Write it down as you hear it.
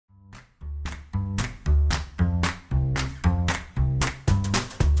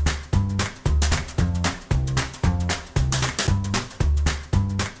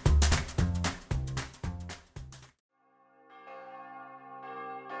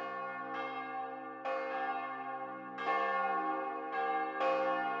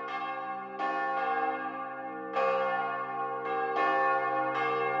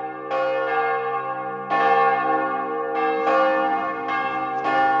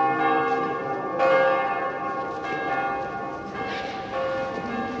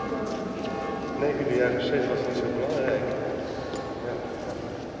jaren 70 was niet zo belangrijk. Ja.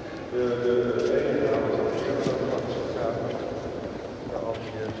 De ene naam is al maar al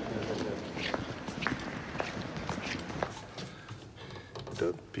die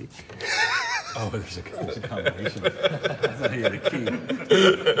don't peek. Oh, there's a combination. That's not even the key.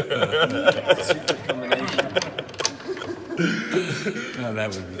 Secret combination. No,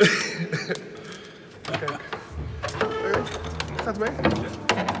 that would be. Kijk. Gaat mee?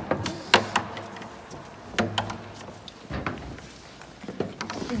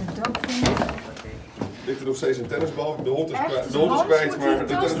 Ligt er nog steeds een tennisbal? De hond is kwijt, maar de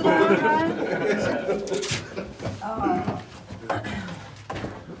tennisbal.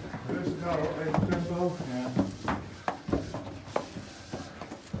 Rustig houden, even tempo.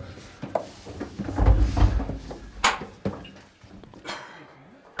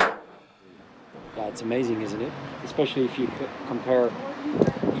 Yeah, it's amazing, isn't it? Especially if you compare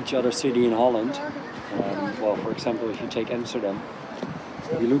each other city in Holland. Well, for example, if you take Amsterdam,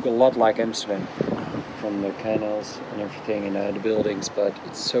 you look a lot like Amsterdam from the canals and everything and the buildings, but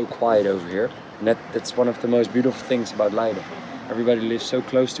it's so quiet over here. And that's one of the most beautiful things about Leiden. Everybody lives so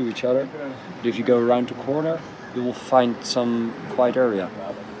close to each other, but if you go around the corner, you will find some quiet area.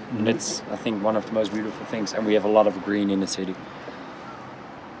 And it's, I think, one of the most beautiful things. And we have a lot of green in the city.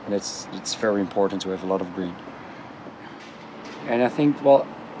 And it's very important to have a lot of green. And I think, well,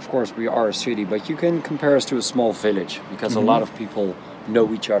 of course we are a city, but you can compare us to a small village because a lot of people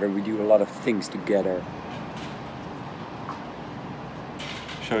know each other. We do a lot of things together.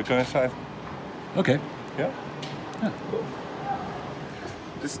 Shall we go inside? Okay. Yeah? Yeah.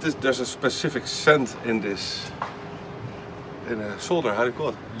 There's a specific scent in this, in a solder, how do you call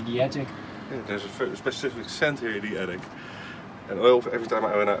it? The attic. Yeah, there's a specific scent here in the attic. And every time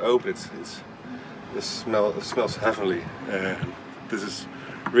when I open it, it smells heavenly. This is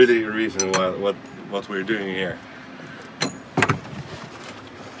really a reason why what we're doing here.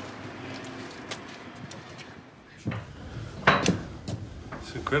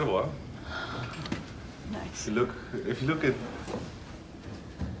 It's incredible, huh? Nice. If you look at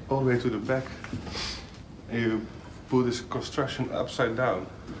all the way to the back, and you put this construction upside down,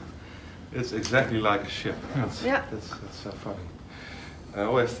 it's exactly like a ship. That's so funny. I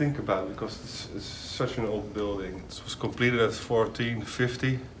always think about it because it's such an old building. It was completed at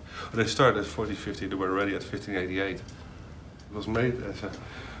 1450. They started at 1450, they were ready at 1588. It was made as a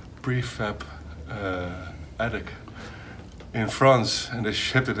prefab attic in France, and they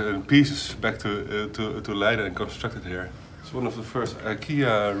shipped it in pieces back to Leiden and constructed here. It's one of the first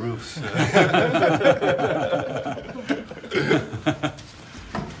IKEA roofs.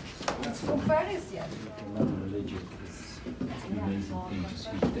 It's from Paris, yeah.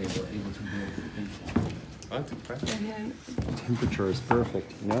 Temperature is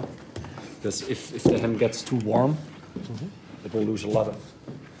perfect, you know? Because if the ham gets too warm, it will lose a lot of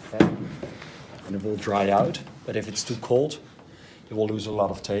fat and it will dry out. But if it's too cold, it will lose a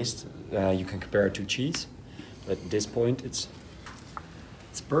lot of taste. You can compare it to cheese, but at this point it's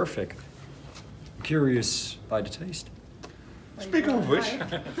perfect. I'm curious by the taste. Speaking of which,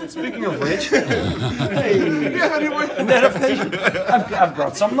 Hey, I've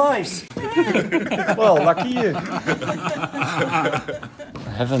got some knives. Well, lucky you.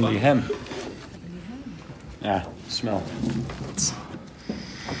 Heavenly ham. Yeah, smell.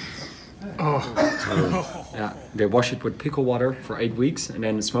 Yeah, they wash it with pickle water for 8 weeks, and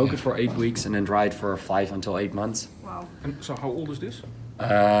then smoke it for 8 weeks, and then dry it for 5 until 8 months. Wow. And so how old is this?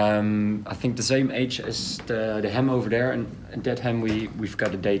 I think the same age as the ham over there, and that ham we've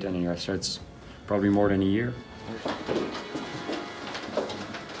got a date on here, so it's probably more than a year.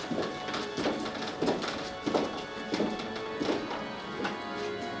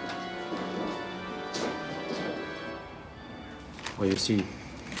 Well, you see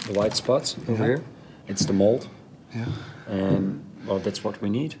the white spots over here. It's the mold. Yeah. And well, that's what we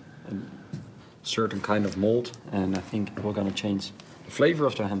need. A certain kind of mold, and I think we're gonna change the flavor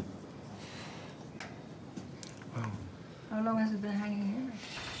of the ham. Wow. How long has it been hanging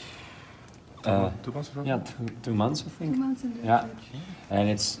here? 2 months ago? Yeah, 2 months, I think. 2 months in the Yeah. fridge. And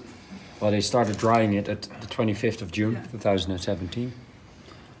it's, well, they started drying it at the 25th of June, 2017.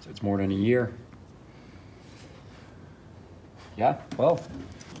 So it's more than a year. Yeah, well.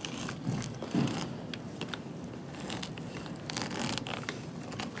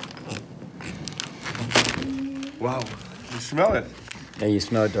 Wow, you smell it. Yeah, you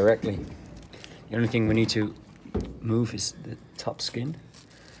smell it directly. The only thing we need to move is the top skin.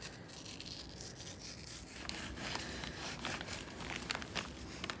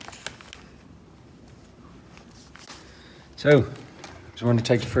 So, do you want to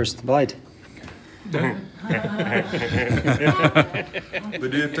take the first bite?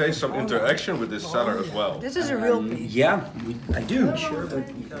 But do you taste some interaction with this cellar as well? This is a real piece. Yeah, I do, sure, but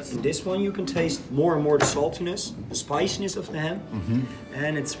in this one you can taste more and more the saltiness, the spiciness of the ham,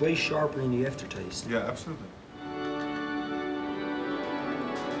 and it's way sharper in the aftertaste. Yeah, absolutely.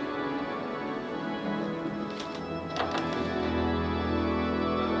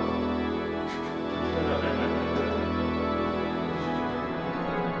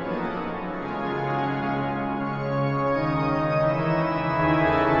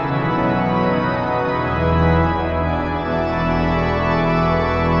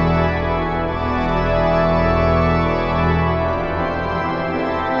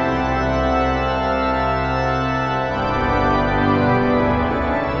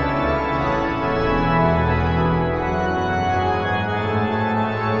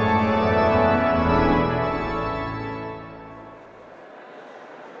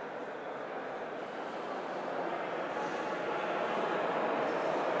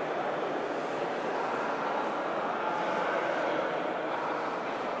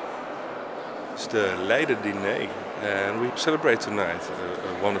 It's the Leiden diner, and we celebrate tonight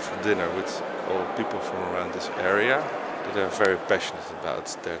a wonderful dinner with all people from around this area that are very passionate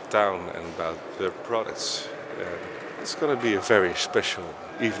about their town and about their products. It's going to be a very special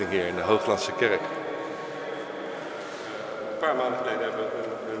evening here in de Hooglandse Kerk. Een paar maanden geleden hebben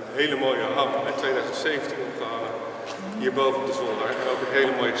we een hele mooie ham uit 2017 opgehangen, hier boven op de zolder. En ook een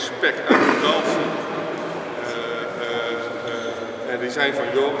hele mooie spek uit de Dalfsen. En die zijn van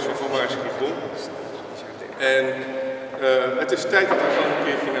Joris van Maarsche Bon. En het is tijd dat we gewoon een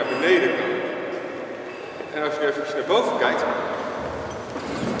keertje naar beneden gaan. En als je even naar boven kijkt,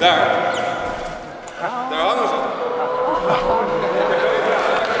 daar hangen ze.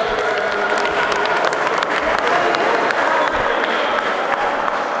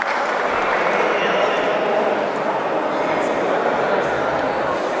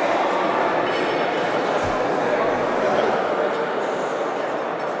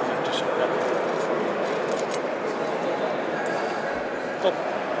 Top.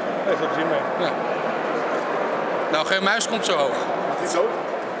 Nee, veel plezier mee. Ja. Nou, geen muis komt zo hoog. Niet zo?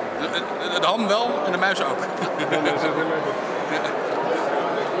 De ham wel en de muis ook.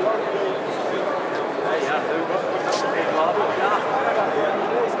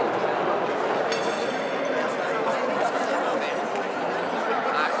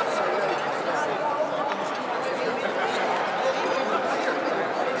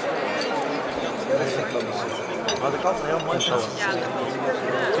 Maar de kant is heel mooi zo. Ja,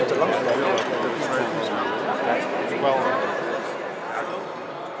 het zit er langs. Wel.